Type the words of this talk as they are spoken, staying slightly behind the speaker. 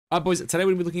Alright boys, today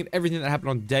we're going to be looking at everything that happened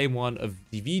on day one of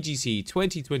the VGC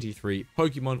 2023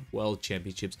 Pokemon World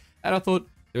Championships. And I thought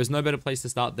there was no better place to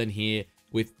start than here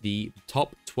with the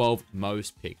top 12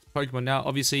 most picked Pokemon. Now,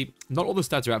 obviously, not all the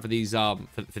stats are out for these for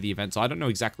the event, so I don't know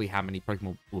exactly how many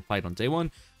Pokemon were played on day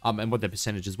one and what their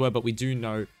percentages were, but we do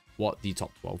know what the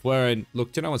top 12 were. And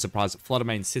look, to no one's surprise,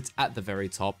 Fluttermane sits at the very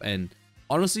top, and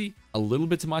honestly, a little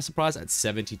bit to my surprise, at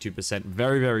 72%,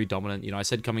 very, very dominant. You know, I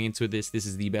said coming into this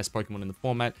is the best Pokemon in the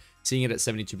format. Seeing it at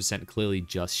 72% clearly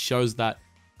just shows that.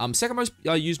 Second most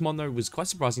used mon, though, was quite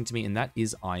surprising to me, and that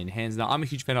is Iron Hands. Now, I'm a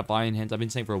huge fan of Iron Hands. I've been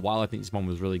saying for a while, I think this mon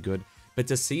was really good. But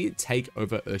to see it take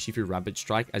over Urshifu Rapid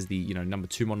Strike as the, number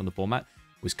 2 mon in the format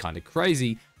was kind of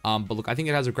crazy. But look, I think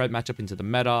it has a great matchup into the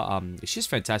meta. It's just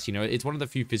fantastic. It's one of the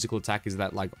few physical attackers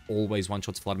that like always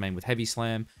one-shots Fluttermane with Heavy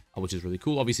Slam, which is really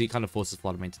cool. Obviously, it kind of forces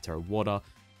Fluttermane to Terra Water.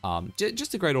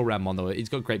 Just a great all-round mon, though. It's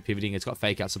got great pivoting. It's got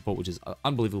Fake Out support, which is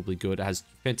unbelievably good. It has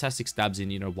fantastic stabs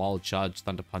in, Wild Charge,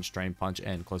 Thunder Punch, Drain Punch,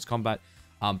 and Close Combat.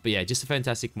 But yeah, just a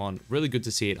fantastic mon. Really good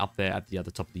to see it up there at the other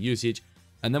top of the usage.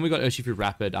 And then we got Urshifu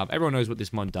Rapid. Everyone knows what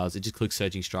this mon does. It just clicks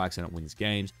Surging Strikes and it wins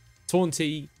games. Taunt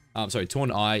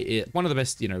Eye, one of the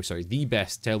best, the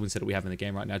best Tailwind set that we have in the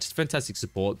game right now. Just fantastic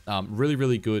support. Really,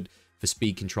 really good for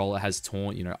speed control. It has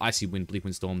Taunt, Icy Wind, Bleak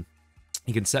Wind Storm.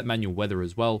 You can set Manual Weather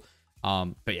as well.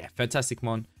 But yeah, fantastic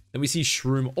mon. Then we see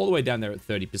Shroom all the way down there at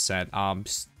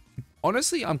 30%.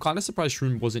 Honestly, I'm kind of surprised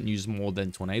Shroom wasn't used more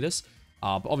than Tornadus.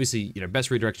 But obviously,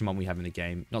 best redirection mon we have in the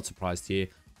game. Not surprised here.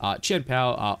 Chen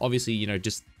Pao, obviously,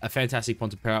 just a fantastic mon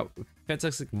to pair up.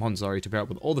 Fantastic mon, to pair up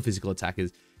with all the physical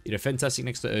attackers. Fantastic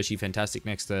next to Urshi, fantastic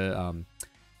next to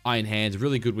Iron Hands,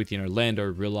 really good with, Lando,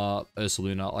 Rilla,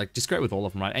 Ursaluna, like, just great with all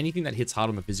of them, right? Anything that hits hard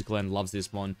on the physical end loves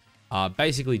this mon.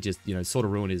 Basically, just, Sword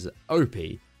of Ruin is OP.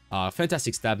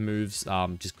 Fantastic stab moves,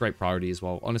 just great priority as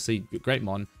well. Honestly, great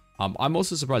mon. I'm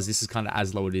also surprised this is kind of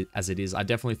as low as it is. I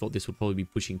definitely thought this would probably be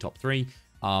pushing top 3.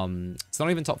 It's not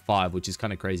even top 5, which is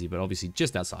kind of crazy, but obviously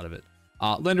just outside of it.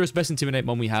 Landorus, best Intimidate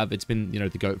mon we have. It's been, the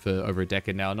GOAT for over a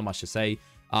decade now, not much to say.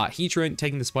 Heatran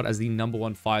taking the spot as the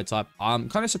 #1 fire type. I'm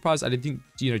kind of surprised. I didn't think,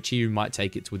 Chiyu might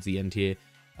take it towards the end here.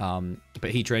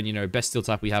 But Heatran, best steel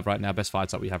type we have right now, best fire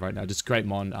type we have right now. Just great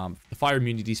mon. The fire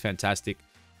immunity is fantastic.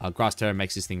 Grass Terror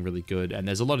makes this thing really good. And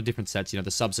there's a lot of different sets. The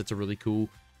subsets are really cool.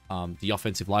 The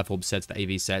offensive Life Orb sets, the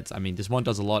AV sets. I mean, this mon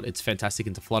does a lot. It's fantastic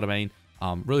into Fluttermane.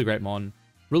 Really great mon.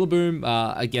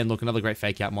 Rillaboom, again, look, another great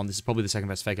Fake Out mon. This is probably the second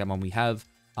best Fake Out mon we have.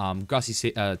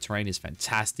 Grassy terrain is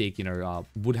fantastic.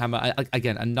 Woodhammer,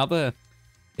 again, another...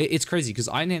 It's crazy, because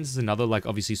Iron Hands is another, like,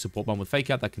 obviously support mon with Fake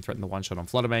Out that can threaten the one-shot on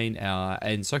Fluttermane.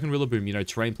 And so can Rillaboom,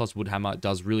 terrain plus Woodhammer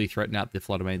does really threaten out the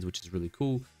Fluttermanes, which is really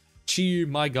cool. Chiyu,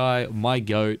 my guy, my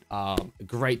GOAT.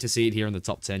 Great to see it here in the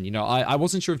top 10. I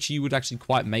wasn't sure if Chiyu would actually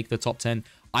quite make the top 10.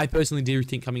 I personally do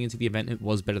think coming into the event it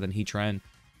was better than Heatran.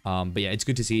 But yeah, it's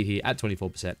good to see it here at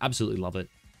 24%. Absolutely love it.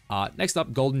 Next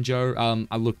up, Golden Joe.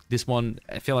 Look, this one,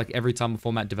 I feel like every time a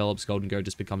format develops, Golden Joe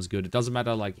just becomes good. It doesn't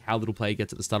matter like how little play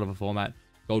gets at the start of a format.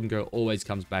 Golden Joe always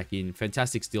comes back in.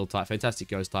 Fantastic Steel type, fantastic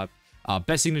Ghost type.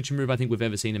 Best signature move I think we've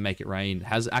ever seen in Make It Rain.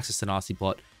 Has access to Nasty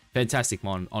Plot. Fantastic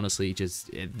mon, honestly, just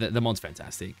the mon's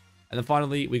fantastic. And then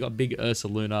finally, we got Big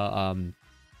Ursaluna.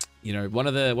 One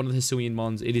of the Hisuian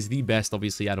mons. It is the best,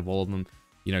 obviously, out of all of them.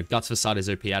 Guts Facade is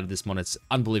OP out of this mon. It's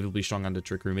unbelievably strong under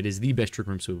Trick Room. It is the best Trick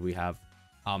Room sweep we have.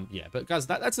 Yeah, but guys,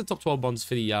 that's the top 12 mons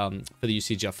for the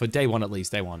usage for day one, at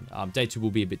least day one. Day 2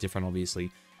 will be a bit different,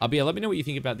 obviously. But yeah, let me know what you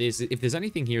think about this. If there's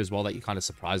anything here as well that you're kind of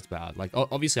surprised about, like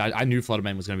obviously I knew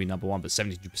Fluttermane was going to be #1, but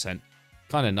 72%,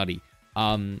 kind of nutty.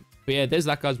 But yeah, there's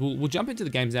that, guys. We'll jump into the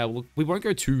games now. We won't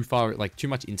go too far, like too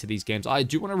much into these games. I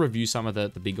do want to review some of the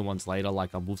bigger ones later,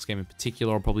 like Wolf's game in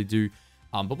particular. I'll probably do.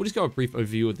 But we'll just go a brief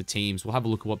overview of the teams. We'll have a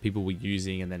look at what people were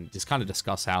using, and then just kind of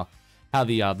discuss how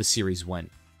the series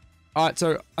went. All right,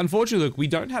 so unfortunately, look, we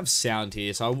don't have sound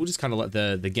here, so we'll just kind of let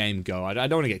the game go. I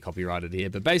don't want to get copyrighted here,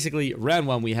 but basically, round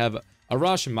 1, we have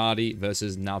Arash and Marty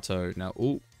versus Naoto. Now,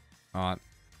 all right,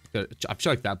 I've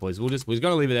choked that, boys. We're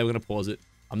gonna leave it there. We're gonna pause it.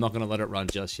 I'm not gonna let it run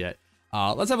just yet.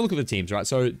 Let's have a look at the teams, right?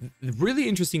 So the really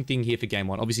interesting thing here for game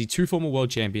 1, obviously 2 former world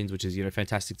champions, which is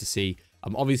fantastic to see.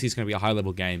 Obviously it's gonna be a high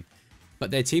level game. But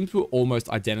their teams were almost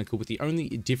identical, with the only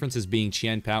differences being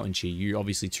Qian Pao and Chiyu,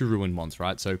 obviously 2 ruined mons,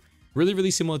 right? So really,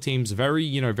 really similar teams,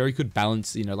 very, very good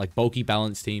balance, like bulky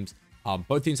balance teams.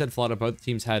 Both teams had Flutter, both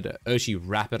teams had Urshi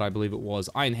Rapid, I believe it was,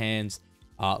 Iron Hands,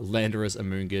 Landorus,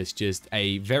 Amoonguss, just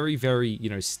a very, very,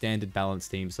 standard balance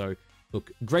team. So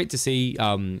look, great to see.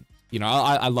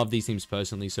 I love these teams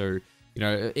personally. So You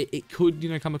know, it could, you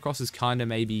know, come across as kind of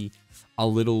maybe a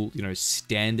little, you know,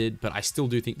 standard, but I still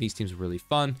do think these teams are really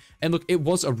fun. And look, it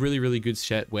was a really, really good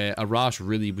set where Arash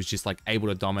really was just like able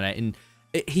to dominate. And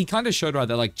he kind of showed, right,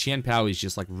 that like Qian Pao is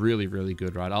just like really, really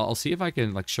good, right? I'll see if I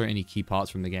can like show any key parts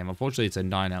from the game. Unfortunately, it's a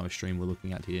 9-hour stream we're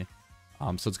looking at here.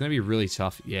 So it's going to be really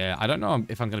tough. Yeah, I don't know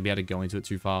if I'm going to be able to go into it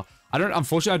too far.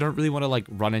 Unfortunately, I don't really want to like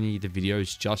run any of the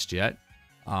videos just yet.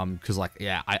 Because like,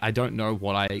 yeah, I don't know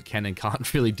what I can and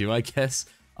can't really do, I guess.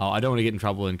 I don't want to get in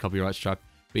trouble in copyright struck.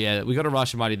 But yeah, we got a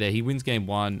Arash Mighty there. He wins game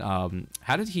 1.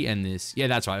 How did he end this? Yeah,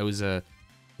 that's right. It was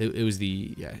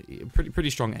the pretty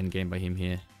strong end game by him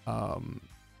here.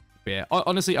 Yeah,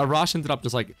 honestly, Arash ended up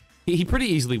just like he pretty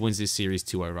easily wins this series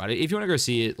 2-0, right? If you want to go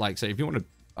see it, like, so if you want to,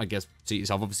 I guess, see it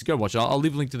yourself, obviously go watch it. I'll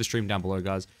leave a link to the stream down below,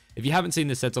 guys. If you haven't seen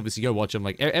the sets, obviously go watch them.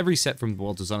 Like every set from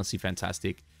Worlds was honestly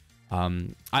fantastic.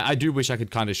 I do wish I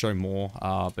could kind of show more,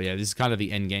 but yeah, this is kind of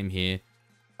the end game here.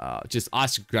 Just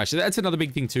Icicle Crash. That's another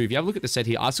big thing too. If you have a look at the set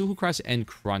here, Icicle Crash and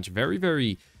Crunch, very,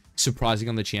 very surprising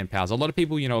on the Qian Paos. A lot of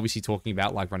people, you know, obviously talking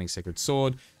about like running Sacred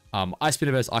Sword. Ice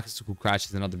Spinner versus Icicle Crash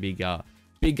is another big,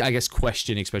 I guess,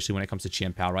 question, especially when it comes to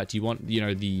Qian Pao, right? Do you want, you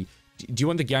know, do you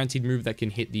want the guaranteed move that can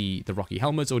hit the Rocky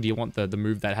Helmets, or do you want the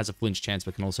move that has a flinch chance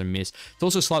but can also miss? It's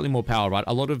also slightly more power, right?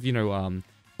 A lot of, you know,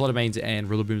 Fluttermanes and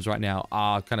Rillabooms right now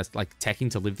are kind of like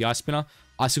teching to live the Ice Spinner.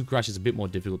 Icicle Crash is a bit more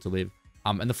difficult to live.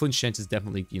 And the flinch chance is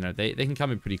definitely, you know, they can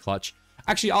come in pretty clutch.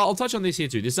 Actually, I'll touch on this here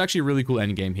too. This is actually a really cool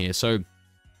end game here. So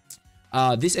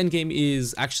this end game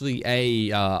is actually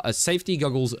a safety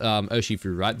goggles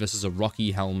Urshifu, right, versus a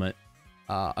Rocky Helmet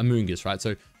Amoonguss, right?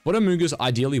 So what Amoonguss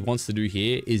ideally wants to do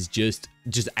here is just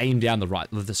aim down the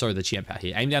Qian Pao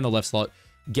here. Aim down the left slot,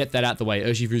 get that out the way.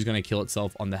 Urshifu is going to kill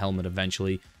itself on the helmet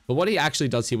eventually. But what he actually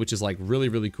does here, which is like really,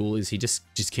 really cool, is he just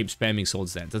keeps spamming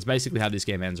Swords Dance. That's basically how this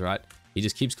game ends, right? He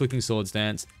just keeps clicking Swords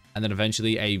Dance, and then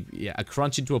eventually a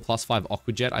crunch into a +5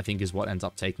 Aqua Jet, I think, is what ends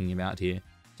up taking him out here.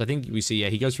 So I think we see, yeah,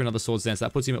 he goes for another Swords Dance.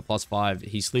 That puts him at +5.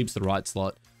 He sleeps the right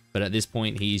slot, but at this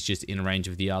point, he's just in range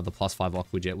of the +5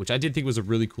 Aqua Jet, which I did think was a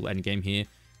really cool end game here.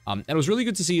 And it was really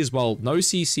good to see as well. No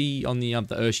CC on the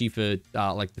Urshi for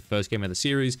like the first game of the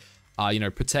series. You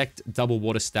know, Protect, double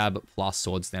Water Stab, plus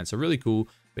Swords Dance. So really cool.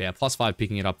 But yeah, +5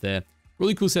 picking it up there.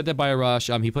 Really cool set there by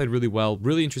Arash. He played really well.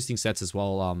 Really interesting sets as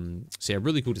well. So yeah,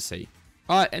 really cool to see.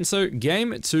 All right, and so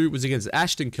game 2 was against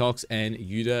Ashton Cox and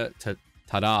Yuya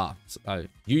Tada. Yuya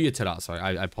Tada, sorry.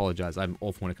 I apologize. I'm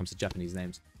awful when it comes to Japanese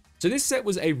names. So this set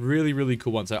was a really, really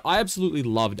cool one. So I absolutely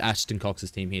loved Ashton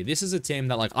Cox's team here. This is a team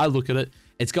that, like, I look at it,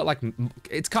 it's got like,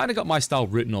 it's kind of got my style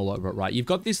written all over it, right? You've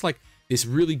got this, like, this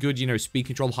really good, you know, speed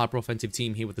control hyper offensive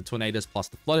team here with the Tornadoes plus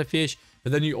the Flutterfish.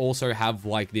 But then you also have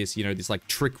like this, you know, this like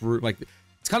trick room, like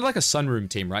it's kind of like a Sunroom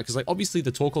team, right? Because like obviously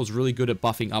the Torkoal is really good at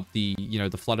buffing up the, you know,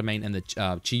 the Fluttermane and the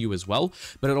Chiyu as well.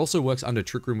 But it also works under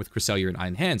Trick Room with Cresselia and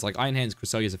Iron Hands. Like Iron Hands,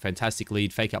 Cresselia is a fantastic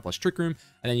lead, Fake Out plus Trick Room.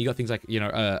 And then you got things like, you know,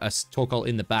 a Torkoal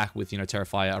in the back with, you know,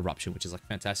 Terrifier, Eruption, which is like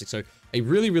fantastic. So a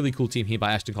really, really cool team here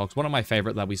by Ashton Cox. One of my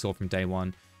favorite that we saw from day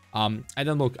one. And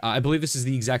then look, I believe this is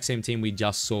the exact same team we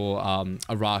just saw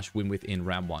Arash win with in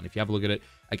round 1. If you have a look at it,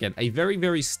 again, a very,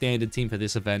 very standard team for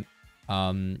this event.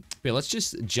 But yeah, let's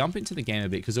just jump into the game a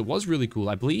bit because it was really cool.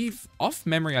 I believe, off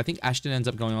memory, I think Ashton ends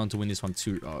up going on to win this one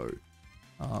 2-0.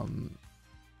 God,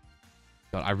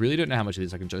 I really don't know how much of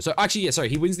this I can show. So actually, yeah, sorry,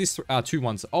 he wins this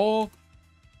 2-1. Oh,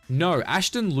 no,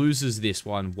 Ashton loses this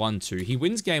one 1-2. He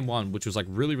wins game 1, which was like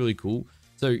really, really cool.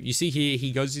 So you see here,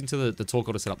 he goes into the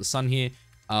Torkoal to set up the Sun here.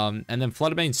 And then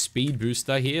Fluttermane's speed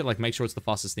booster here, like make sure it's the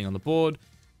fastest thing on the board.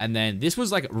 And then this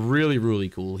was like really, really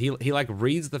cool. He like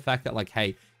reads the fact that like,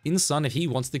 hey, in Sun, if he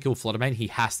wants to kill Fluttermane, he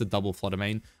has to double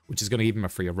Fluttermane, which is going to give him a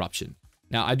free Eruption.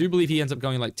 Now, I do believe he ends up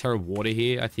going like Terra Water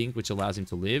here, I think, which allows him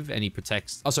to live. And he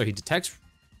protects, oh, sorry, he detects.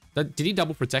 Did he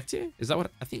double protect here? Is that what,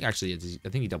 I think actually, I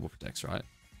think he double protects, right?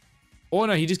 Or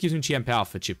no, he just gives him Qian Pao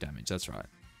for chip damage. That's right.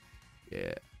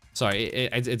 Yeah. Sorry,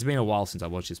 it's been a while since I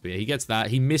watched this, but yeah, he gets that.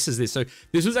 He misses this. So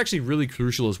this was actually really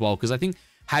crucial as well, because I think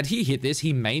had he hit this,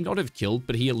 he may not have killed,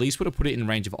 but he at least would have put it in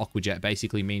range of Aqua Jet,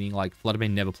 basically meaning like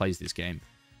Fluttermane never plays this game.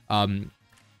 But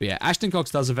yeah, Ashton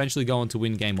Cox does eventually go on to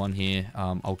win game 1 here.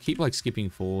 I'll keep like skipping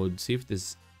forward, see if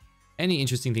there's any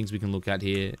interesting things we can look at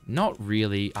here. Not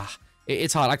really.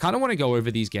 It's hard. I kind of want to go over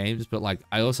these games, but like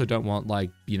I also don't want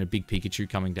like, you know, big Pikachu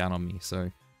coming down on me. So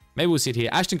maybe we'll sit here.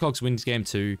 Ashton Cox wins game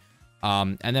 2.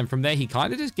 And then from there, he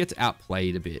kind of just gets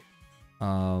outplayed a bit.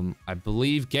 I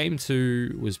believe game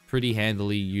 2 was pretty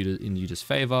handily in Yuta's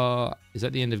favor. Is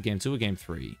that the end of game 2 or game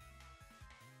 3?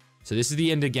 So this is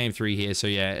the end of game 3 here. So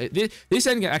yeah, this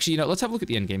end game, actually, you know, let's have a look at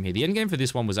the end game here. The end game for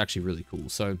this one was actually really cool.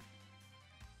 So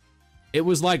it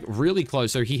was like really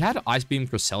close. So he had Ice Beam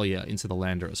Cresselia into the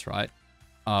Landorus, right?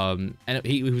 And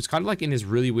he was kind of like in this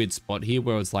really weird spot here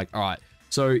where it's like, all right,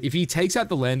 so if he takes out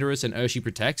the Landorus and Urshi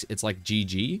protects, it's like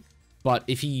GG. But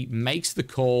if he makes the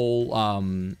call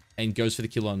and goes for the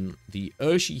kill on the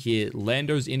Urshi here,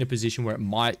 Lando's in a position where it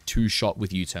might two-shot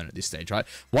with U-turn at this stage, right?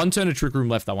 One turn of Trick Room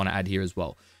left I want to add here as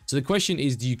well. So the question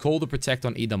is, do you call the protect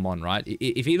on either Mon, right?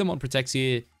 If either Mon protects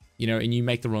here, you know, and you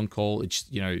make the wrong call, it's,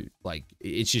 you know, like,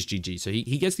 it's just GG. So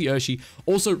he gets the Urshi.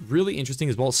 Also, really interesting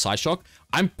as well, Psyshock.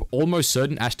 I'm almost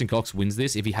certain Ashton Cox wins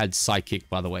this if he had Psychick,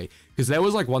 by the way. Because there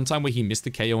was, like, one time where he missed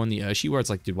the KO on the Urshi, where it's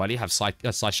like, dude, why do you have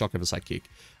Psyshock over Psychick?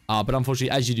 But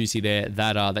unfortunately, as you do see there,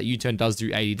 that U-turn does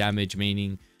do 80 damage,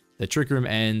 meaning the Trick Room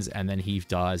ends, and then Heath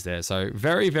dies there. So,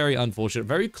 very, very unfortunate.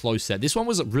 Very close set. This one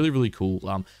was really, really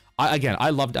cool. Again, I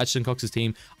loved Ashton Cox's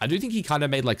team. I do think he kind of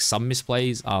made like some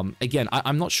misplays. Again,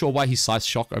 I'm not sure why he's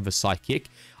Psyshock over Psychick.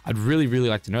 I'd really, really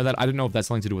like to know that. I don't know if that's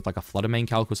something to do with like a Flutter main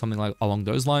calc or something like along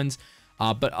those lines.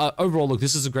 But overall, look,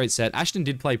 this is a great set. Ashton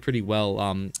did play pretty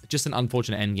well. Just an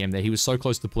unfortunate end game there. He was so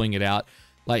close to pulling it out.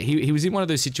 Like he was in one of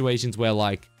those situations where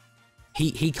like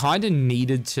he kind of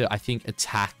needed to, I think,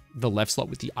 attack the left slot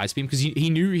with the Ice Beam because he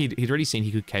knew he'd already seen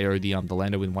he could KO the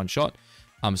Lando with one shot.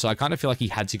 So I kind of feel like he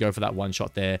had to go for that one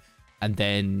shot there and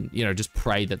then, you know, just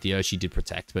pray that the Urshi did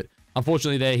protect. But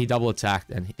unfortunately there, he double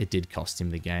attacked and it did cost him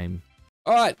the game.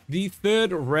 All right, the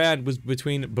third round was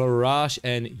between Barash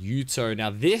and Yuto. Now,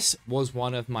 this was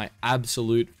one of my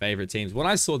absolute favorite teams. When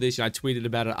I saw this, I tweeted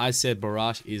about it. I said,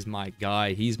 Barash is my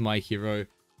guy. He's my hero.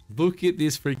 Look at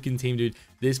this freaking team, dude.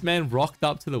 This man rocked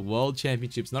up to the World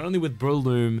Championships, not only with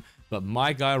Breloom, but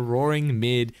my guy Roaring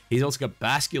mid. He's also got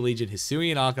Basket Legion,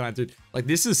 Hisuian Arcanine, dude. Like,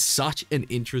 this is such an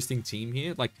interesting team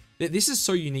here. Like, this is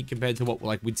so unique compared to what,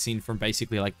 like, we'd seen from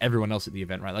basically, like, everyone else at the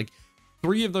event, right? Like,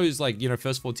 three of those, like, you know,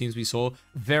 first four teams we saw,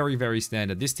 very, very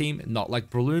standard. This team, not like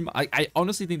Breloom. I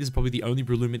honestly think this is probably the only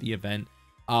Breloom at the event.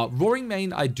 Roaring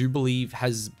Main, I do believe,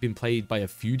 has been played by a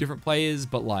few different players,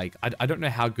 but, like, I don't know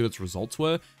how good its results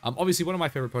were. Obviously, one of my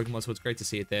favorite Pokemon, so it's great to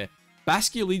see it there.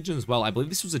 Basket Legion as well. I believe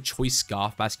this was a choice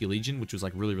Scarf Basket Legion, which was,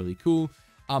 like, really, really cool.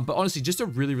 But honestly, just a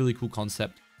really, really cool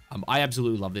concept. I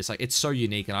absolutely love this. Like, it's so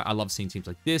unique, and I love seeing teams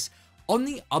like this. On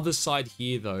the other side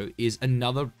here, though, is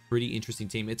another pretty interesting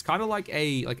team. It's kind of like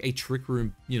a Trick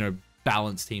Room, you know,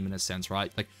 balanced team in a sense,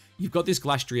 right? Like, you've got this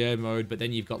Glastrier mode, but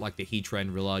then you've got, like, the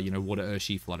Heatran, Rilla, you know, Water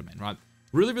Urshi, Flutterman, right?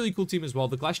 Really, really cool team as well.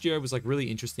 The Glastrier was, like,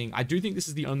 really interesting. I do think this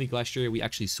is the only Glastrier we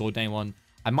actually saw day one.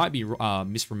 I might be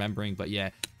misremembering, but yeah.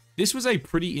 This was a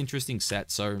pretty interesting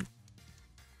set, so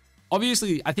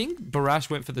obviously, I think Barash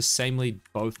went for the same lead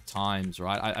both times,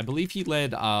 right? I believe he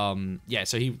led, yeah,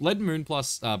 so he led Moon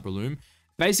plus Breloom.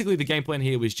 Basically, the game plan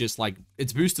here was just, like,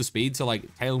 it's booster speed, so,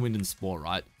 like, Tailwind and Spore,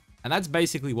 right? And that's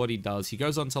basically what he does. He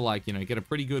goes on to, like, you know, get a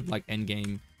pretty good, like, end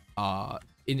game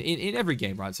in every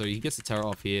game, right? So he gets the Terra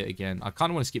off here again. I kind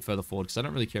of want to skip further forward because I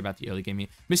don't really care about the early game here.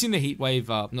 Missing the Heat Wave,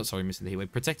 not sorry, missing the Heat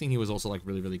Wave. Protecting here was also, like,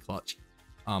 really, really clutch.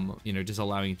 You know, just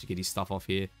allowing him to get his stuff off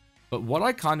here. But what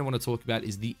I kind of want to talk about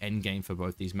is the end game for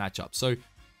both these matchups. So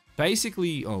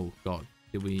basically, oh god,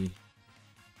 did we?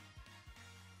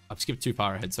 I've skipped too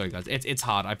far ahead. Sorry guys, it's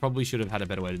hard. I probably should have had a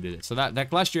better way to do this. So that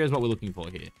Glastrier is what we're looking for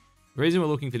here. The reason we're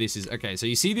looking for this is, okay, so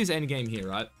you see this end game here,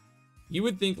 right? You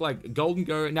would think like Golden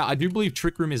Go. Now I do believe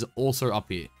Trick Room is also up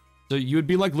here. So you would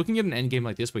be like looking at an end game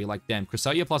like this where you're like, damn,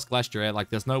 Cresselia plus Glastrier, like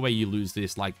there's no way you lose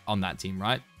this like on that team,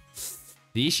 right?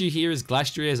 The issue here is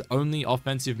Glastrier's only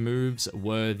offensive moves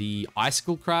were the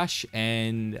Icicle Crash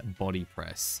and Body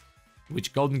Press,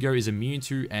 which Golden Go is immune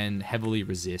to and heavily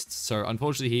resists. So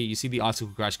unfortunately here, you see the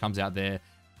Icicle Crash comes out there.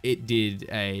 It did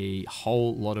a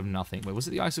whole lot of nothing. Wait, was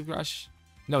it the Icicle Crash?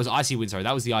 No, it was Icy Wind, sorry.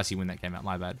 That was the Icy Wind that came out,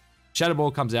 my bad. Shadow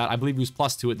Ball comes out. I believe he was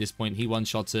 +2 at this point. He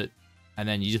one-shots it. And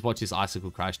then you just watch this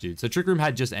Icicle Crash, dude. So Trick Room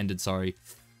had just ended, sorry.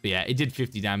 But yeah, it did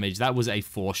 50 damage. That was a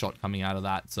 4-shot coming out of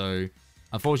that. So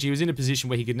unfortunately, he was in a position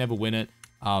where he could never win it.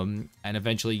 And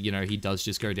eventually, you know, he does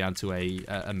just go down to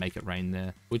a make it rain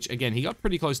there. Which, again, he got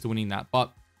pretty close to winning that.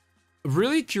 But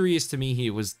really curious to me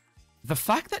here was the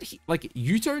fact that,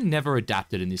 Yuto never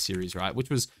adapted in this series, right? Which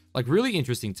was, like, really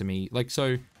interesting to me. Like,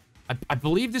 so I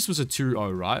believe this was a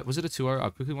 2-0, right? Was it a 2-0? I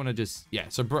quickly want to just... Yeah,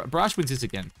 so Barash wins this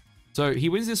again. So he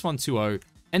wins this one 2-0.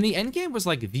 And the end game was,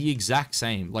 like, the exact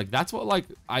same. Like, that's what, like,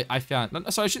 I found...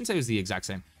 So I shouldn't say it was the exact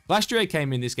same. Glastrier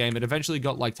came in this game and eventually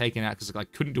got, like, taken out because it,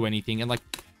 like, couldn't do anything. And, like,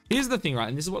 here's the thing, right?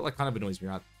 And this is what, like, kind of annoys me,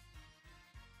 right?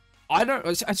 I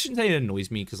shouldn't say it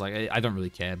annoys me because, like, I don't really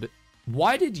care. But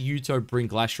why did Yuto bring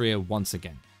Glastrier once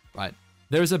again, right?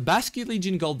 There is a Basket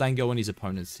Legion Goldango on his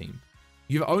opponent's team.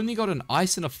 You've only got an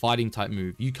Ice and a Fighting type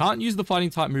move. You can't use the Fighting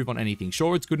type move on anything.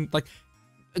 Sure, it's good. Like,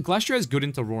 Glastrier is good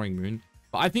into Roaring Moon.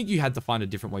 But I think you had to find a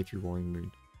different way through Roaring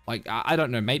Moon. Like, I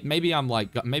don't know. Maybe I'm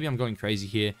going crazy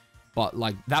here. But,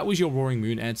 like, that was your Roaring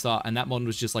Moon answer, and that mon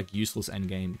was just, like, useless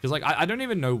endgame. Because, like, I don't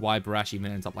even know why Barash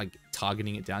even ends up, like,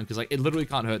 targeting it down. Because, like, it literally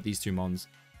can't hurt these two mons.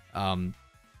 But,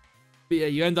 yeah,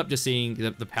 you end up just seeing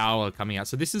the power coming out.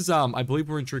 So, this is, I believe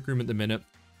we're in Trick Room at the minute.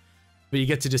 But you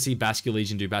get to just see Bascule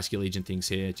Legion do Bascule Legion things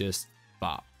here. Just,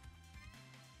 bah.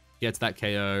 Gets that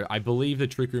KO. I believe the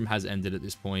Trick Room has ended at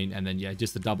this point. And then, yeah,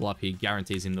 just the double up here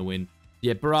guarantees him the win.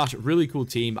 Yeah, Barash, really cool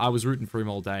team. I was rooting for him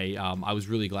all day. I was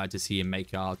really glad to see him make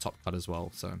top cut as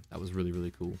well. So that was really,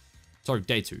 really cool. Sorry,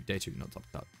 day two, not top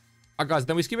cut. All right, guys,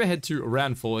 then we skip ahead to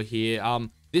round 4 here.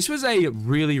 This was a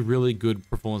really, really good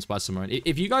performance by Simone.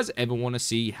 If you guys ever want to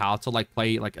see how to like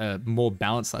play like a more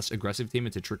balanced / aggressive team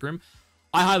into Trick Room,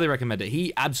 I highly recommend it.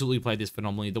 He absolutely played this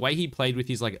phenomenally. The way he played with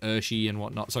his like Urshi and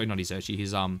whatnot. Sorry, not his Urshi.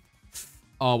 His oh,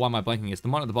 why am I blanking? It's the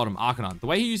mon at the bottom, Arcanine. The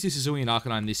way he used his Suzui and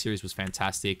Arcanine in this series was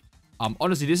fantastic.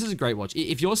 Honestly, this is a great watch.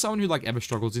 If you're someone who like ever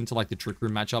struggles into like the Trick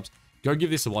Room matchups, go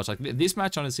give this a watch. Like this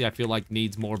match, honestly, I feel like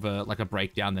needs more of a like a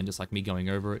breakdown than just like me going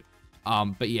over it.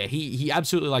 But yeah, he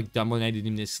absolutely like dominated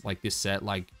in this set.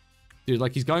 Like, dude,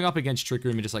 like he's going up against Trick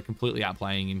Room and just like completely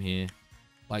outplaying him here.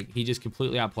 Like he just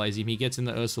completely outplays him. He gets in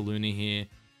the Ursaluna here.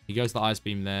 He goes the Ice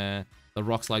Beam there. The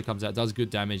Rock Slide comes out, does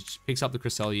good damage, picks up the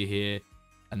Cresselia here.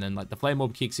 And then, like, the Flame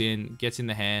Orb kicks in, gets in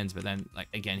the hands, but then, like,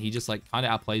 again, he just, like, kind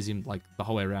of outplays him, like, the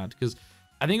whole way around. Because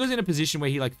I think he was in a position where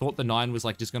he, like, thought the 9 was,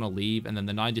 like, just going to leave, and then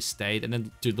the 9 just stayed. And then,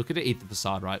 dude, look at it eat the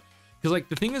facade, right? Because, like,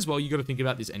 the thing as well you got to think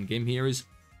about this endgame here is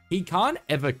he can't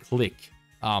ever click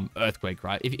Earthquake,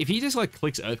 right? If he just, like,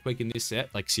 clicks Earthquake in this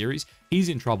set, like, series, he's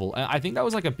in trouble. And I think that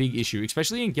was, like, a big issue,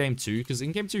 especially in Game 2, because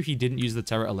in Game 2, he didn't use the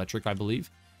Terra Electric, I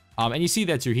believe. And you see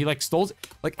that too. He like stalls.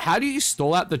 Like, how do you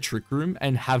stall out the Trick Room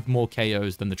and have more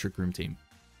KOs than the Trick Room team?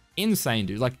 Insane,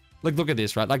 dude. Like look at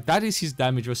this, right? Like that is his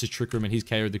damage versus Trick Room, and he's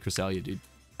KO'd the Cresselia, dude.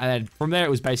 And then from there,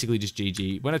 it was basically just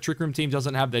GG. When a Trick Room team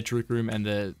doesn't have their Trick Room and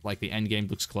the end game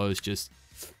looks close, just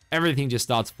everything just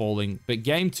starts falling. But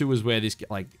Game 2 is where this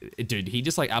like, dude, he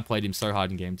just like outplayed him so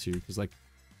hard in Game 2 because like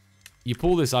you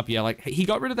pull this up, yeah, like he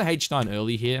got rid of the H9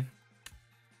 early here,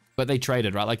 but they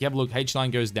traded, right? Like you have a look,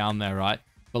 H9 goes down there, right?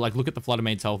 But, like, look at the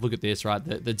Fluttermane's health. Look at this, right?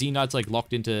 The D-Knight's, like,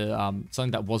 locked into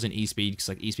something that wasn't E-Speed because,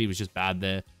 like, E-Speed was just bad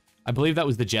there. I believe that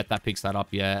was the Jet that picks that up,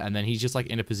 yeah. And then he's just, like,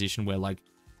 in a position where, like,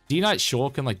 D-Knight sure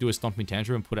can, like, do a Stomping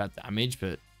Tantrum and put out damage,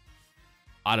 but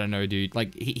I don't know, dude.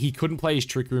 Like, he couldn't play his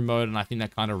Trick Room mode, and I think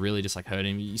that kind of really just, like, hurt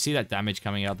him. You see that damage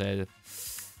coming out there?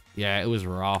 Yeah, it was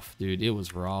rough, dude. It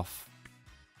was rough.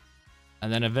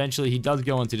 And then eventually he does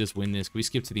go on to just win this. Can we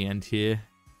skip to the end here?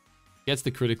 Gets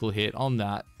the critical hit on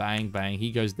that. Bang, bang.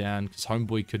 He goes down because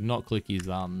Homeboy could not click his,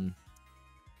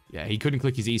 yeah, he couldn't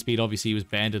click his E-Speed. Obviously, he was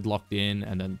banded, locked in.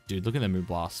 And then, dude, look at the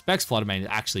Moonblast. Specs Fluttermane is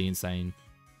actually insane.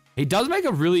 He does make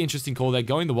a really interesting call there,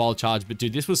 going the Wild Charge. But,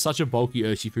 dude, this was such a bulky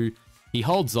Urshifu. He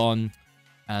holds on.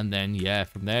 And then, yeah,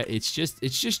 from there, it's just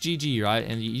GG, right?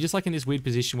 And you're just, like, in this weird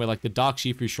position where, like, the Dark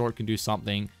Shifu short can do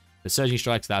something. The Surging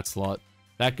Strike's that slot.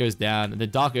 That goes down. And the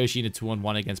Dark Urshi in a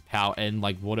 2-on-1 against Power and,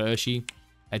 like, Water Urshi.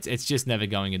 It's just never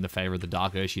going in the favor of the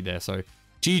Dark Urshi there. So,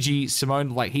 GG,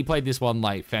 Simone, like, he played this one,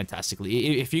 like,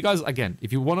 fantastically. If you guys, again,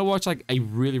 if you want to watch, like, a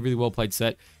really, really well-played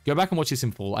set, go back and watch this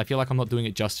in full. I feel like I'm not doing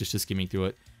it justice just skimming through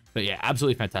it. But, yeah,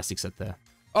 absolutely fantastic set there.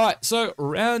 All right, so,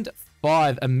 round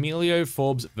 5, Emilio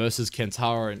Forbes versus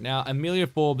Kentaro. Now, Emilio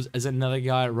Forbes is another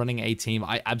guy running a team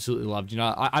I absolutely loved. You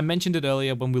know, I mentioned it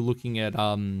earlier when we were looking at,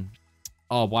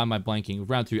 oh, why am I blanking?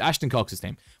 Round 2, Ashton Cox's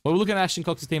team. When we're looking at Ashton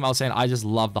Cox's team, I was saying I just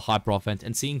love the hyper offense.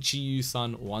 And seeing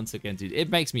Chiyu-san once again, dude,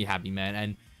 it makes me happy, man.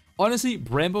 And honestly,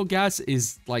 Bramble Gas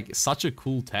is like such a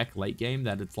cool tech late game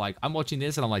that it's like, I'm watching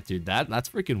this and I'm like, dude, that's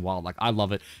freaking wild. Like, I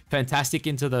love it. Fantastic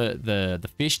into the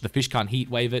fish. The fish can't heat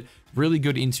wave it. Really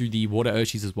good into the water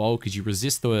Urshis as well because you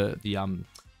resist the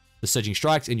surging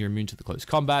strikes and you're immune to the close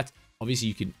combat. Obviously,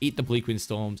 you can eat the Bleak Wind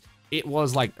Storms. It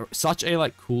was like such a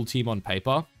like cool team on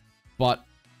paper. But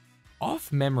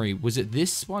off memory, was it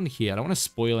this one here? I don't want to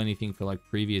spoil anything for like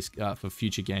previous, for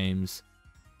future games.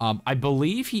 I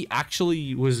believe he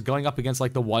actually was going up against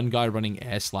like the one guy running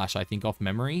Air Slash, I think off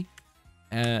memory.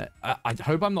 I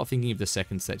hope I'm not thinking of the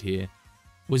second set here.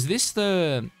 Was this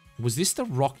the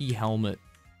Rocky Helmet?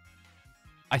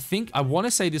 I want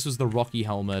to say this was the Rocky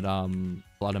Helmet,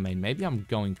 Fluttermane. Maybe I'm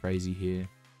going crazy here.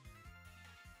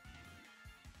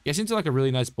 Gets into like a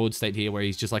really nice board state here where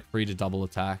he's just like free to double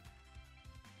attack.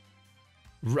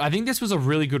 I think this was a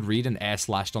really good read and air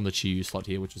slashed on the Chiyu slot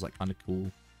here, which was like kind of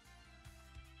cool.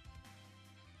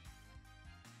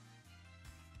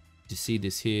 You see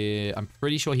this here. I'm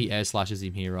pretty sure he air slashes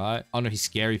him here, right? Oh no, he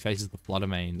scary faces the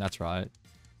Fluttermane. That's right.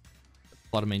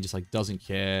 Fluttermane just like doesn't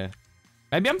care.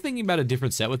 Maybe I'm thinking about a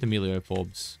different set with Emilio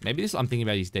Forbes. Maybe I'm thinking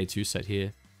about his day 2 set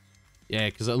here. Yeah,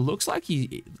 because it looks like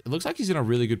he's in a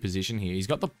really good position here. He's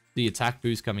got the attack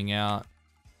boost coming out.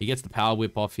 He gets the power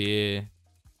whip off here.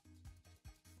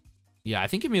 Yeah, I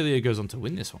think Emilio goes on to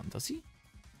win this one, does he?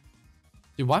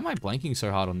 Dude, why am I blanking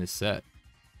so hard on this set?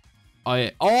 Oh,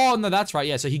 yeah. Oh, no, that's right.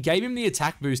 Yeah, so he gave him the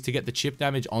attack boost to get the chip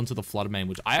damage onto the Flutter Mane,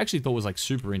 which I actually thought was, like,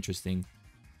 super interesting.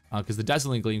 Because the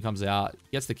Dazzling Gleam comes out,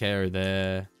 gets the KO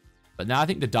there. But now I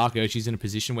think the Dark Urshi's in a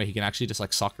position where he can actually just,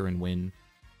 like, sucker and win.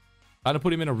 Kind of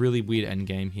put him in a really weird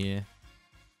endgame here.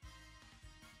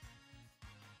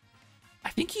 I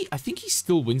think he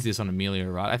still wins this on Emilio,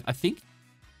 right?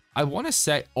 I want to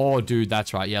say... Oh, dude,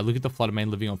 that's right. Yeah, look at the Flutter Mane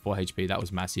living on 4 HP. That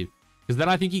was massive. Because then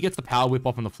I think he gets the power whip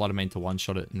off on the Flutter Mane to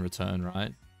one-shot it in return,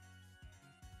 right?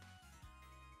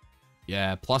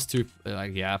 Yeah,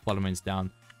 +2. Yeah, Flutter Mane's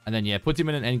down. And then, yeah, puts him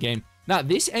in an endgame. Now,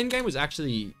 this endgame was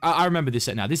actually... I remember this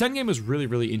set now. This endgame was really,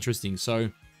 really interesting. So,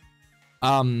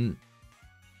 I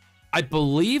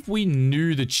believe we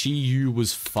knew the Chi-Yu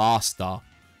was faster.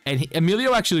 And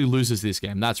Emilio actually loses this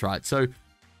game. That's right. So,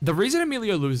 the reason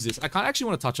Emilio loses this... I can't actually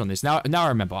want to touch on this. Now I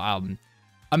remember.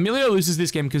 Emilio loses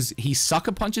this game because he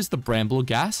sucker punches the Bramble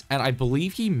Gas, and I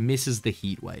believe he misses the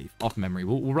Heat Wave off memory.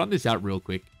 We'll run this out real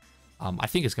quick. I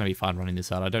think it's going to be fun running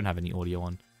this out. I don't have any audio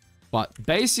on. But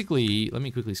basically, let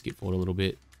me quickly skip forward a little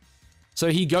bit. So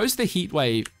he goes to Heat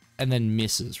Wave and then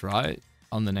misses, right?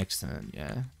 On the next turn,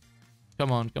 yeah.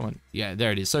 Come on, come on. Yeah,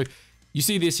 there it is. So you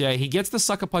see this, yeah. He gets the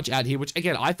Sucker Punch out here, which,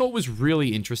 again, I thought was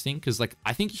really interesting because, like,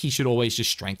 I think he should always just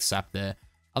Strength Sap there.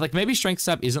 Like, maybe Strength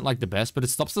Sap isn't, like, the best, but it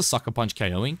stops the Sucker Punch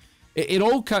KOing. It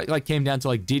all, like, came down to,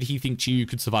 like, did he think Chi-Yu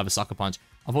could survive a Sucker Punch?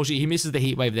 Unfortunately, he misses the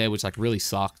Heat Wave there, which, like, really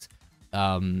sucked.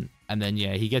 And then,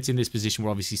 yeah, he gets in this position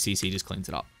where, obviously, CC just cleans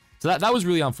it up. So that was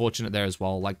really unfortunate there as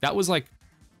well. Like, that was, like,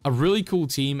 a really cool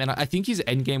team, and I think his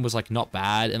endgame was, like, not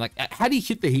bad. And, like, had he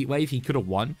hit the Heat Wave, he could have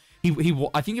won.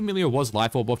 I think Emilio was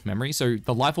Life Orb off memory, so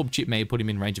the Life Orb chip may have put him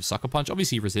in range of Sucker Punch.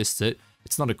 Obviously, he resists it.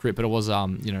 It's not a crit, but it was,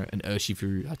 you know, an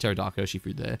Urshifu, a Terra Dark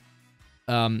Urshifu there.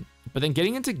 But then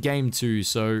getting into game 2,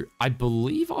 so I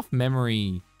believe off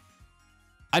memory,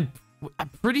 I'm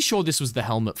pretty sure this was the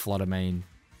Helmet Flutter Mane.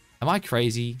 Am I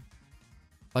crazy?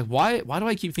 Like, why do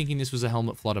I keep thinking this was a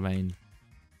Helmet Flutter Mane?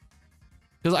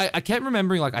 Because I kept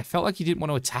remembering, like, I felt like he didn't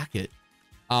want to attack it.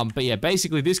 But yeah,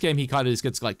 basically, this game, he kind of just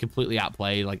gets, like, completely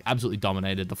outplayed, like, absolutely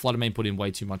dominated. The Flutter Mane put in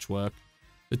way too much work.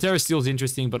 The Terra Steel's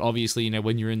interesting, but obviously, you know,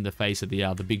 when you're in the face of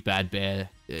the big bad bear,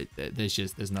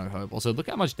 there's no hope. Also, look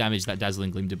how much damage that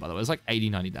Dazzling Gleam did, by the way. It was like 80,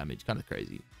 90 damage. Kind of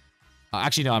crazy.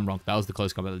 Actually, no, I'm wrong. That was the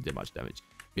close combat that did much damage.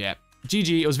 But yeah,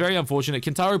 GG. It was very unfortunate.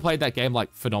 Kentaro played that game,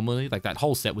 like, phenomenally. Like, that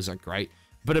whole set was, like, great.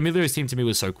 But Emilio's team to me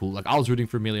was so cool. Like, I was rooting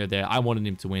for Emilio there. I wanted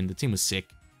him to win. The team was sick.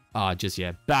 Just,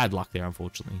 yeah, bad luck there,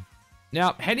 unfortunately.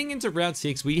 Now, heading into round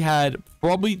 6, we had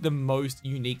probably the most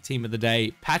unique team of the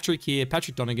day. Patrick here.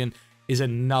 Patrick Donegan is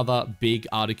another big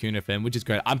Articuno fan, which is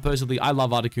great. I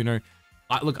love Articuno.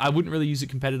 Look, I wouldn't really use it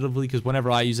competitively because whenever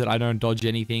I use it, I don't dodge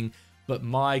anything. But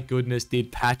my goodness,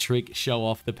 did Patrick show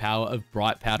off the power of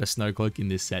Bright Powder Snowcloak in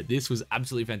this set. This was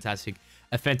absolutely fantastic.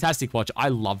 A fantastic watch. I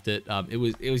loved it.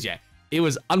 It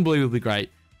was unbelievably great.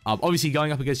 Obviously,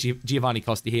 going up against Giovanni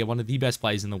Costa here, one of the best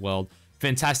players in the world.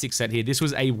 Fantastic set here. This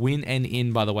was a win and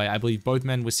in, by the way. I believe both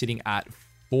men were sitting at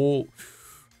 4...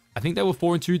 I think they were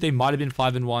 4-2. They might have been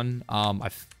 5-1.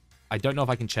 I don't know if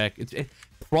I can check. It's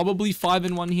probably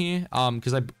 5-1 here.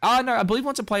 Because I believe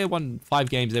once a player won 5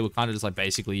 games, they were kind of just like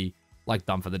basically like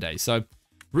done for the day. So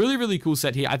really, really cool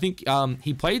set here. I think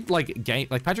he played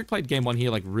Patrick played game 1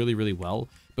 here like really, really well.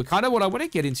 But kind of what I want to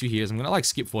get into here is I'm gonna like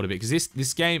skip forward a bit because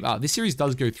this series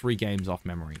does go 3 games off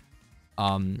memory.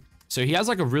 So he has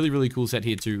like a really, really cool set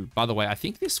here too. By the way, I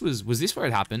think this was this where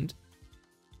it happened?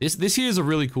 This here is a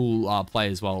really cool play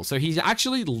as well. So he's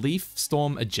actually Leaf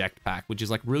Storm Eject Pack, which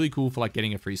is like really cool for like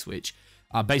getting a free switch.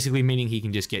 Basically meaning he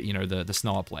can just get, you know, the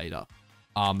Snow Up later.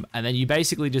 And then you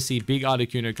basically just see big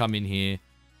Articuno come in here.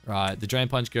 Right, the Drain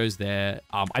Punch goes there.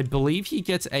 I believe he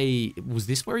gets a... Was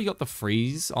this where he got the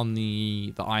freeze on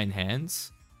the Iron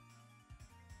Hands?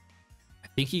 I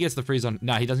think he gets the freeze on...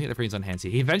 No, he doesn't get the freeze on hands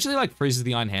here. He eventually like freezes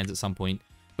the Iron Hands at some point.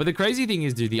 But the crazy thing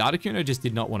is, dude, the Articuno just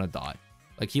did not want to die.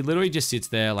 Like, he literally just sits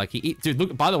there. Like, dude,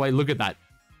 look, by the way, look at that.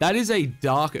 That is a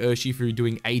Dark Urshifu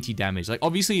doing 80 damage. Like,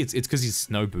 obviously, it's because he's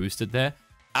snow boosted there.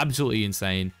 Absolutely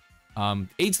insane.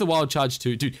 Eats the Wild Charge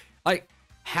too. Dude, like,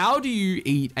 how do you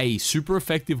eat a super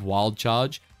effective Wild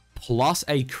Charge plus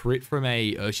a crit from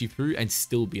a Urshifu and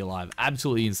still be alive?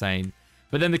 Absolutely insane.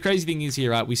 But then the crazy thing is here,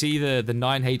 right? We see the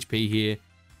 9 HP here.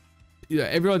 You know,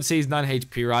 everyone sees 9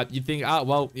 HP, right? You'd think,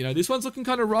 well, you know, this one's looking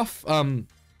kind of rough.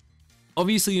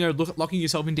 Obviously, you know, locking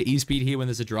yourself into E-Speed here when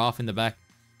there's a giraffe in the back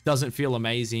doesn't feel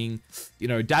amazing. You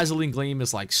know, Dazzling Gleam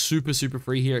is like super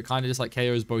free here. It kind of just like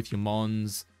KOs both your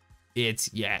mons.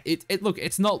 It's, yeah, look,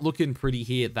 it's not looking pretty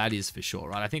here. That is for sure,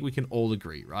 right? I think we can all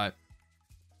agree, right?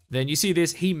 Then you see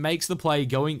this, he makes the play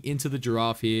going into the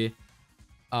giraffe here.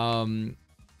 And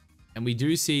we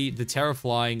do see the Terra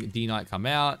Flying D-Knight come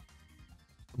out.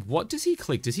 What does he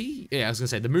click? Does he? Yeah, I was going to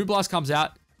say, the Moonblast comes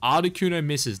out. Articuno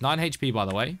misses. 9 HP, by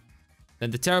the way.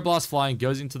 Then the Terra Blast Flying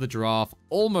goes into the giraffe.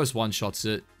 Almost one-shots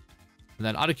it. And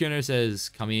then Articuno says,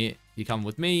 come here. You come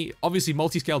with me. Obviously,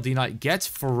 Multiscale D-Knight gets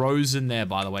frozen there,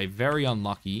 by the way. Very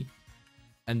unlucky.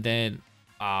 And then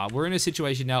we're in a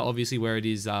situation now, obviously, where it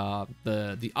is the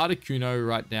Articuno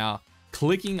right now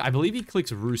clicking. I believe he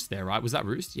clicks Roost there, right? Was that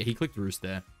Roost? Yeah, he clicked Roost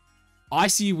there.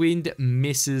 Icy Wind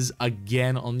misses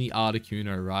again on the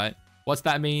Articuno, right? What's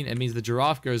that mean? It means the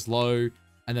giraffe goes low,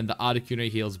 and then the Articuno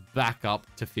heals back up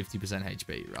to 50%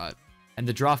 HP, right? And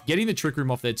the giraffe getting the Trick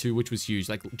Room off there too, which was huge.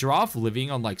 Like, giraffe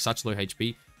living on like such low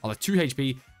HP, on like 2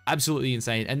 HP, absolutely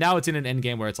insane. And now it's in an end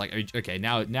game where it's like, okay,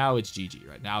 now it's GG,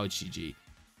 right? Now it's GG.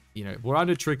 You know, we're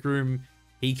under Trick Room.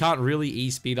 He can't really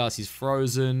E-Speed us. He's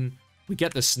frozen. We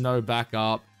get the snow back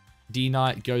up.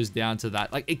 D-Knight goes down to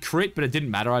that. Like, it crit, but it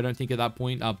didn't matter, I don't think, at that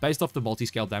point. Based off the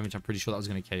multi-scale damage, I'm pretty sure that was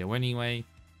going to KO anyway.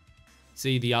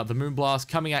 See the Moonblast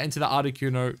coming out into the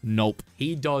Articuno. Nope.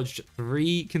 He dodged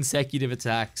 3 consecutive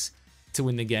attacks to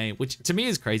win the game, which to me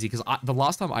is crazy because the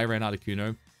last time I ran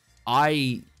Articuno,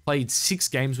 I played 6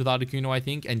 games with Articuno, I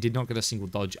think, and did not get a single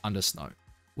dodge under snow,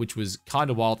 which was kind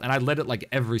of wild. And I led it like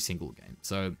every single game.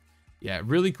 So, yeah,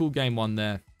 really cool game 1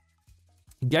 there.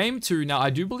 Game 2, now I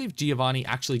do believe Giovanni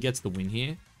actually gets the win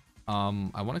here.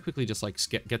 I want to quickly just like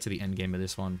get to the end game of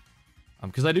this one.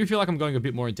 Because I do feel like I'm going a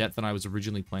bit more in depth than I was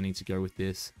originally planning to go with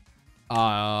this.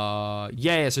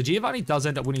 Yeah, so Giovanni does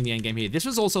end up winning the end game here. This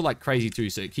was also like crazy too,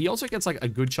 so he also gets like a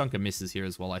good chunk of misses here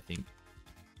as well, I think.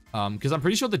 Because I'm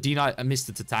pretty sure the D-Knight missed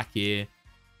its attack here.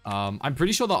 I'm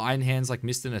pretty sure the Iron Hands like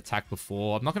missed an attack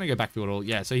before. I'm not going to go back through it all.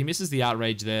 Yeah, so he misses the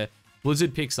Outrage there.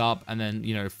 Blizzard picks up, and then,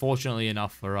 you know, fortunately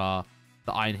enough for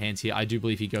the Iron Hands here, I do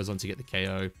believe he goes on to get the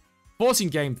KO. Forcing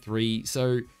game 3,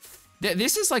 so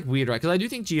this is like weird, right? Because I do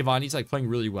think Giovanni's like playing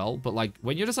really well, but like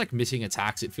when you're just like missing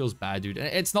attacks, it feels bad, dude. And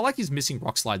it's not like he's missing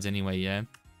Rock Slides anyway, yeah?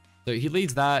 So he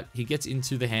leads that, he gets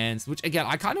into the hands, which again,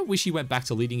 I kind of wish he went back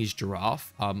to leading his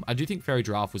Giraffe. I do think Fairy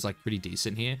Giraffe was like pretty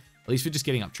decent here, at least for just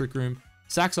getting up Trick Room.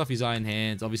 Sacks off his Iron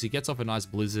Hands, obviously gets off a nice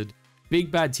Blizzard. Big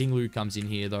bad Tinglu comes in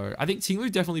here though. I think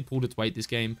Tinglu definitely pulled its weight this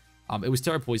game. It was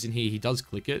Terra Poison here, he does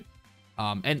click it.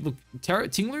 And look,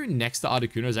 Tinglu next to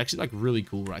Articuno is actually like really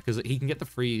cool, right? Because he can get the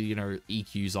free, you know,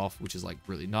 EQs off, which is like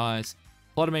really nice.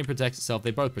 Plotomane protects itself, they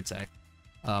both protect.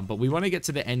 But we want to get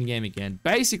to the end game again.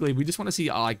 Basically, we just want to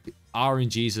see like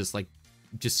RNGs like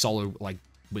just solo like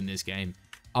win this game.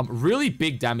 Really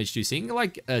big damage too. Seeing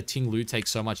like Tinglu take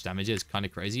so much damage is kind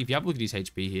of crazy. If you have a look at his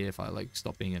HP here, if I like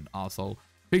stop being an arsehole,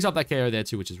 picks up that KO there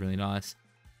too, which is really nice.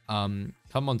 Come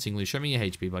on, Tinglu, show me your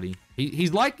HP, buddy.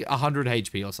 He's like 100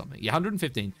 HP or something. Yeah,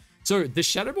 115. So the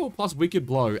Shadow Ball plus Wicked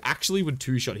Blow actually would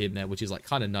 2-shot him there, which is like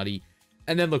kind of nutty.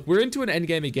 And then look, we're into an end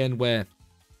game again where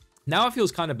now it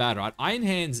feels kind of bad, right? Iron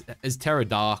Hands is Terra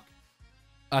Dark.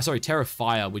 Sorry, Terra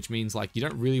Fire, which means like you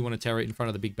don't really want to Terra it in front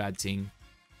of the big bad Ting.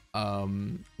 You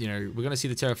know, we're going to see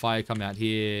the Terra Fire come out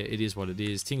here. It is what it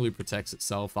is. Tinglu protects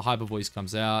itself. The Hyper Voice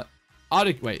comes out.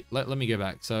 Wait, let me go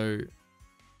back. So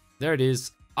there it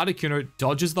is. Articuno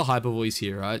dodges the Hyper Voice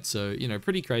here, right? So, you know,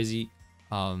 pretty crazy.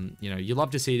 You know, you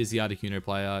love to see it as the Articuno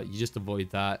player. You just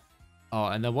avoid that. Oh,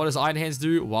 and then what does Iron Hands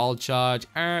do? Wild Charge.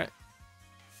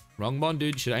 Wrong one,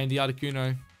 dude. Should aim the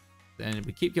Articuno. Then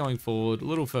we keep going forward. A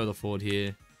little further forward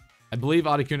here. I believe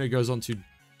Articuno goes on to...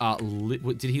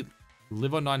 did he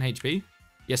live on 9 HP?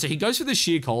 Yeah, so he goes for the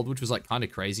Sheer Cold, which was like kind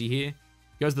of crazy here.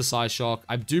 Goes the Size Shock.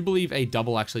 I do believe a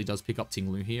double actually does pick up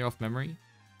Tinglu here off memory.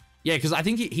 Yeah, because I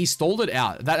think he stalled it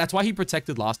out. That's why he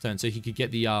protected last turn, so he could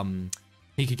get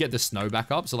the snow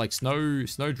back up. So like snow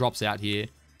drops out here,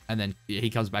 and then he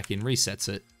comes back in, resets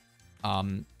it.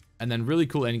 And then really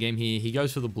cool endgame here. He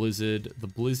goes for the Blizzard. The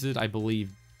Blizzard, I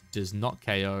believe, does not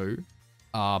KO.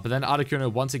 But then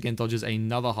Articuno once again dodges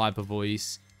another Hyper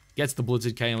Voice, gets the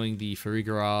Blizzard KOing the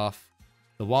Farigiraf.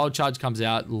 The Wild Charge comes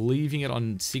out, leaving it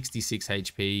on 66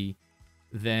 HP.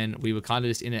 Then we were kind of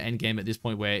just in an end game at this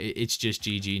point where it's just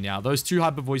GG now. Those 2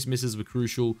 Hyper Voice misses were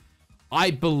crucial.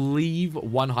 I believe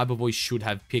 1 Hyper Voice should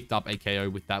have picked up a KO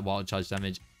with that Wild Charge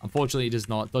damage. Unfortunately, it does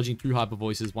not. Dodging 2 Hyper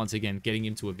Voices, once again, getting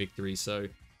him to a victory. So,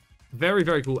 very,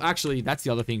 very cool. Actually, that's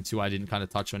the other thing, too, I didn't kind of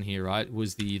touch on here, right?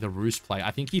 Was the Roost play.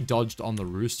 I think he dodged on the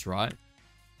Roost, right?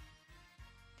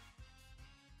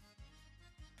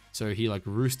 So he like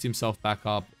roosts himself back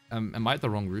up. Am I at the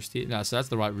wrong roost here? No, so that's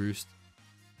the right roost.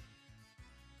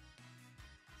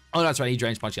 Oh, that's right. He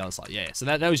drains punch the other side. Yeah, so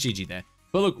that was GG there.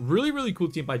 But look, really, really cool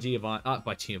team by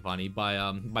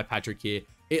by Patrick here.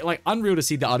 It like unreal to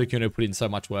see the Articuno put in so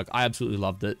much work. I absolutely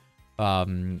loved it.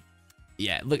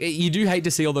 Yeah, look, you do hate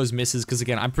to see all those misses because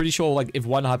again, I'm pretty sure like if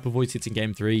one Hyper Voice hits in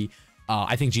game 3,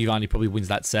 I think Giovanni probably wins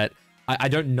that set. I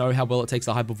don't know how well it takes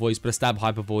the Hyper Voice, but a stab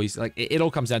Hyper Voice, like it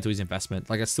all comes down to his investment.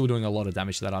 Like it's still doing a lot of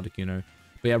damage to that Articuno.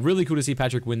 But yeah, really cool to see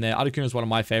Patrick win there. Articuno is one of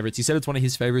my favorites. He said it's one of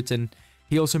his favorites, and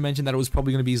he also mentioned that it was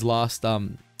probably going to be his last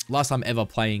time ever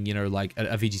playing, you know, like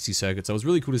a VGC circuit. So it was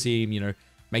really cool to see him, you know,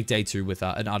 make day 2 with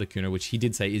an Articuno, which he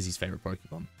did say is his favorite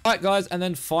Pokemon. All right, guys, and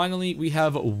then finally we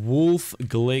have Wolf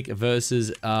Glick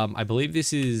versus, I believe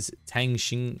this is Tang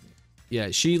Xing. Yeah,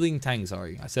 Xiling Tang,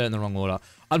 sorry. I said it in the wrong order.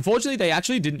 Unfortunately, they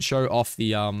actually didn't show off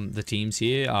the teams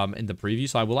here in the preview,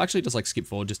 so I will actually just like skip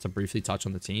forward just to briefly touch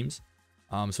on the teams.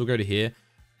 So we'll go to here.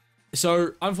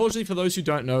 So, unfortunately, for those who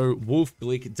don't know, Wolf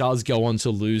Glick does go on to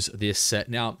lose this set.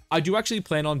 Now, I do actually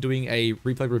plan on doing a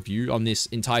replay review on this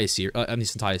entire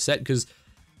set, because,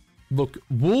 look,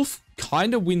 Wolf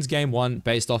kind of wins game 1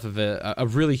 based off of a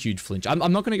really huge flinch. I'm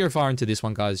not going to go far into this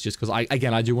one, guys, just because,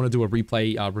 I do want to do a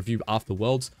replay review after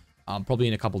Worlds, probably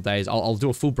in a couple days. I'll do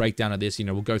a full breakdown of this, you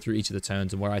know, we'll go through each of the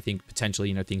turns and where I think potentially,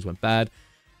 you know, things went bad.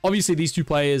 Obviously, these two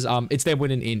players, it's their win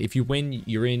and in. If you win,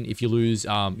 you're in. If you lose,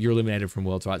 you're eliminated from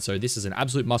Worlds, right? So this is an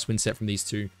absolute must-win set from these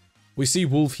two. We see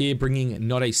Wolf here bringing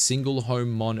not a single home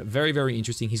mon. Very, very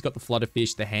interesting. He's got the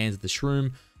Flutterfish, the Hands, the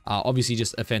Shroom. Obviously,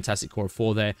 just a fantastic core of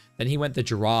 4 there. Then he went the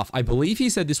Giraffe. I believe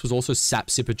he said this was also Sap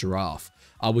Sipper Giraffe,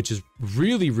 which is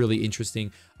really, really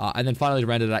interesting. And then finally, to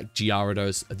round it out,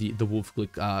 Gyarados, the Wolf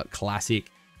Glick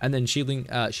classic. And then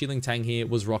Xiling Tang here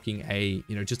was rocking a,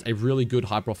 you know, just a really good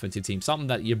hyper offensive team. Something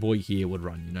that your boy here would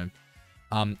run, you know.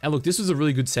 And look, this was a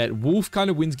really good set. Wolf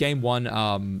kind of wins game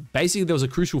 1. Basically, there was a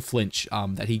crucial flinch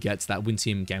that he gets that wins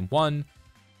him game 1.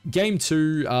 Game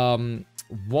 2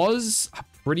 was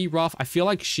pretty rough. I feel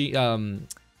like I'm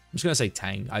just going to say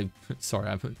Tang. Sorry,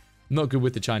 I'm not good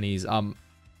with the Chinese.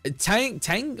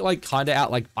 Tang like kind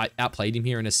of outplayed him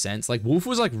here in a sense. Like Wolf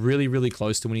was like really, really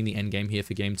close to winning the end game here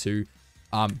for game 2.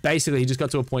 Basically, he just got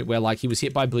to a point where, like, he was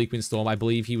hit by Bleak Wind Storm. I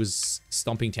believe he was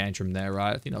Stomping Tantrum there,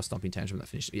 right? I think that was Stomping Tantrum that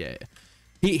finished. Yeah.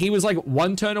 He was, like,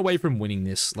 one turn away from winning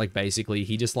this. Like, basically,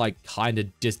 he just, like, kind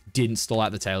of just didn't stall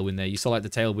out the Tailwind there. You saw, like, the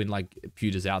Tailwind, like,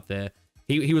 pewters out there.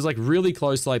 He was, like, really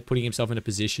close to, like, putting himself in a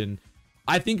position.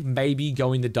 I think maybe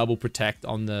going the double protect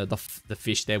on the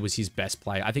fish there was his best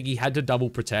play. I think he had to double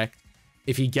protect.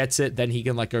 If he gets it, then he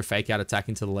can, like, go fake out attack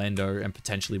into the Lando and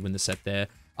potentially win the set there.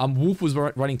 Wolf was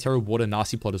running Terra Water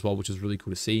Nasty Plot as well, which was really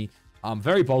cool to see.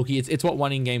 Very bulky. It's what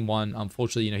won in game 1.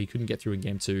 Unfortunately, you know, he couldn't get through in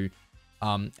game 2.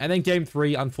 And then game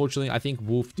 3, unfortunately, I think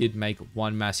Wolf did make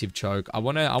one massive choke. I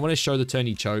wanna show the turn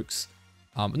he chokes.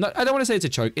 No, I don't want to say it's a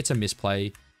choke. It's a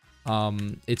misplay.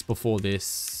 It's before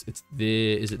this.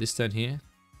 Is it this turn here?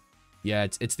 Yeah,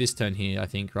 it's this turn here, I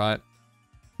think, right?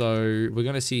 So we're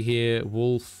gonna see here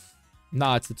Wolf.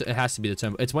 Nah, it has to be the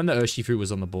turn. It's when the Urshifu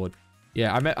was on the board.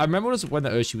 Yeah, I remember it was when the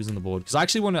Urshi was on the board, because I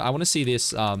actually want to see this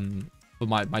for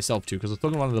myself too, because I was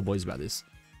talking to one of the boys about this.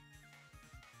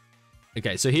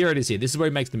 Okay, so here it is here. This is where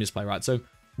he makes the misplay, right? So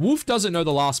Wolf doesn't know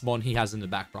the last mon he has in the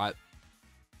back, right?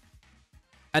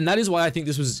 And that is why I think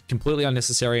this was completely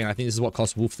unnecessary, and I think this is what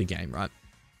cost Wolf the game, right?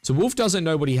 So Wolf doesn't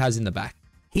know what he has in the back.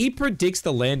 He predicts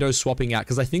the Lando swapping out,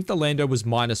 because I think the Lando was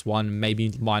 -1, maybe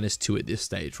 -2 at this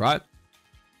stage, right?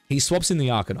 He swaps in the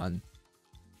Arcanine.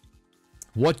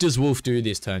 What does Wolf do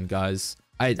this turn, guys?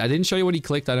 I didn't show you what he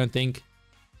clicked, I don't think.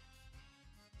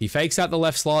 He fakes out the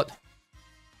left slot,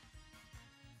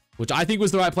 which I think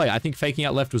was the right play. I think faking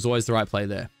out left was always the right play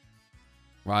there.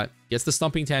 Right? Gets the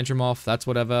Stomping Tantrum off. That's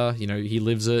whatever. You know, he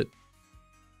lives it.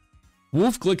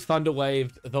 Wolf Glick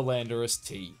Thunderwaved the Landorus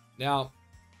T. Now,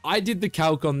 I did the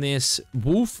calc on this.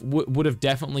 Wolf would have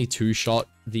definitely two-shot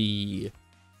the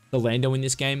Lando in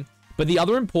this game. But the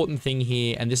other important thing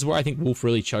here, and this is where I think Wolf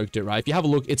really choked it, right? If you have a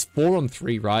look, it's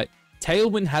 4-on-3, right?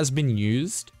 Tailwind has been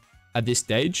used at this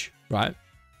stage, right?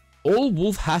 All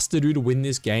Wolf has to do to win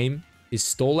this game is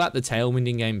stall out the Tailwind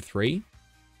in game 3,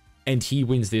 and he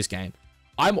wins this game.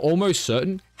 I'm almost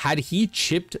certain, had he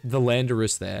chipped the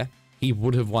Landorus there, he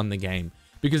would have won the game.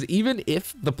 Because even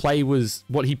if the play was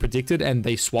what he predicted and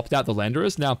they swapped out the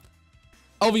Landorus, now,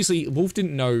 obviously, Wolf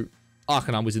didn't know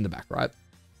Arcanine was in the back, right?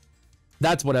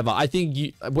 That's whatever. I think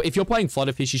if you're playing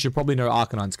Flutterfish, you should probably know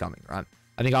Arcanine's coming, right?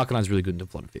 I think Arcanine's really good into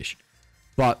Flutterfish.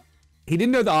 But he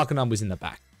didn't know the Arcanine was in the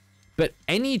back. But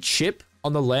any chip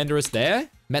on the Landorus there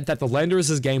meant that the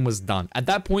Landorus's game was done. At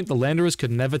that point, the Landorus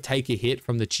could never take a hit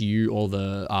from the Chiyu or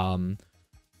the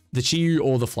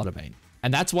Fluttermane.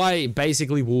 And that's why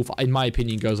basically Wolf, in my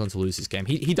opinion, goes on to lose this game.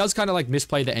 He does kind of like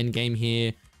misplay the end game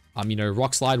here. You know,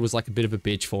 Rock Slide was like a bit of a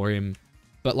bitch for him.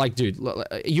 But like, dude,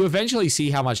 you eventually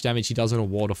see how much damage he does on a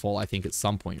waterfall, I think, at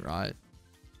some point, right?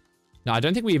 No, I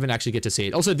don't think we even actually get to see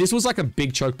it. Also, this was like a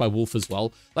big choke by Wolf as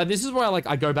well. Like, this is where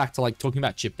I go back to like talking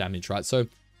about chip damage, right? So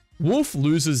Wolf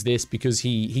loses this because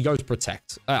he goes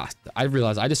Protect. I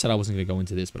realized I just said I wasn't going to go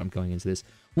into this, but I'm going into this.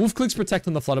 Wolf clicks Protect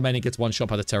on the Fluttermane and gets one shot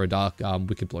by the Terra Dark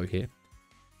Wicked Blow here.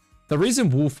 The reason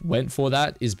Wolf went for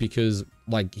that is because,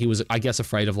 like, he was, I guess,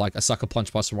 afraid of, like, a Sucker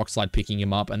Punch plus a Rock Slide picking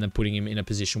him up and then putting him in a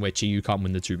position where Chiyu can't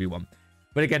win the 2v1.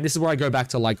 But again, this is where I go back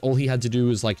to, like, all he had to do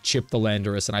was, like, chip the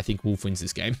Landorus, and I think Wolf wins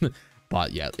this game.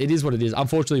 But, yeah, it is what it is.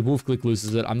 Unfortunately, Wolf Click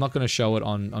loses it. I'm not going to show it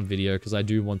on video because I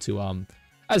do want to, as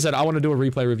I said, I want to do a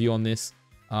replay review on this.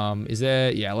 Is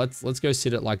there, yeah, let's go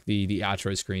sit at, like, the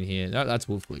outro screen here. No, that's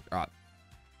Wolf Click. All right.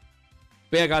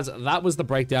 But yeah, guys, that was the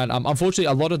breakdown. Unfortunately,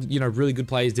 a lot of, you know, really good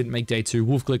players didn't make day 2.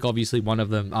 Wolf Click, obviously, one of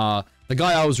them. The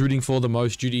guy I was rooting for the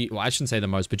most, Judy, well, I shouldn't say the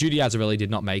most, but Judy Azarelli did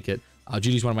not make it.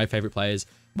 Judy's one of my favorite players.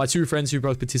 My 2 friends who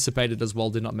both participated as well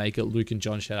did not make it. Luke and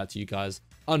John, shout out to you guys.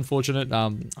 Unfortunate.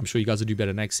 I'm sure you guys will do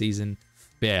better next season.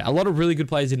 But yeah, a lot of really good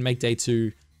players didn't make day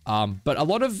 2. But a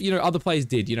lot of, you know, other players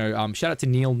did. You know, shout out to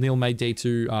Neil. Neil made day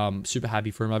 2. Super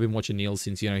happy for him. I've been watching Neil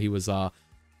since, you know, he was a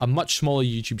much smaller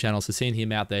YouTube channel. So seeing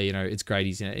him out there, you know, it's great.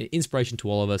 He's an inspiration to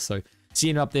all of us. So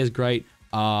seeing him up there is great.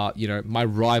 You know, my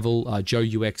rival, Joe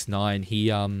UX9,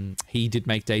 he did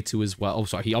make day 2 as well. Oh,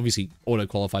 sorry. He obviously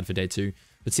auto-qualified for day 2.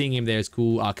 But seeing him there is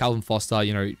cool. Calvin Foster,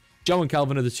 you know, Joe and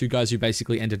Calvin are the 2 guys who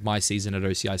basically ended my season at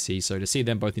OCIC. So to see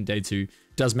them both in day 2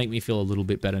 does make me feel a little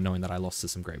bit better knowing that I lost to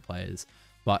some great players.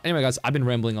 But anyway, guys, I've been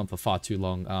rambling on for far too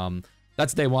long.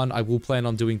 That's day 1. I will plan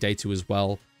on doing day 2 as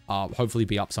well. Hopefully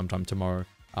be up sometime tomorrow.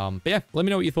 But yeah, let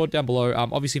me know what you thought down below.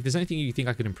 Obviously, if there's anything you think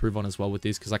I could improve on as well with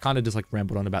this, because I kind of just like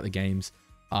rambled on about the games.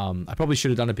 I probably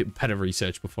should have done a bit better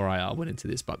research before I went into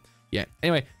this. But yeah,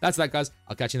 anyway, that's that, guys.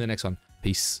 I'll catch you in the next one.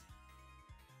 Peace.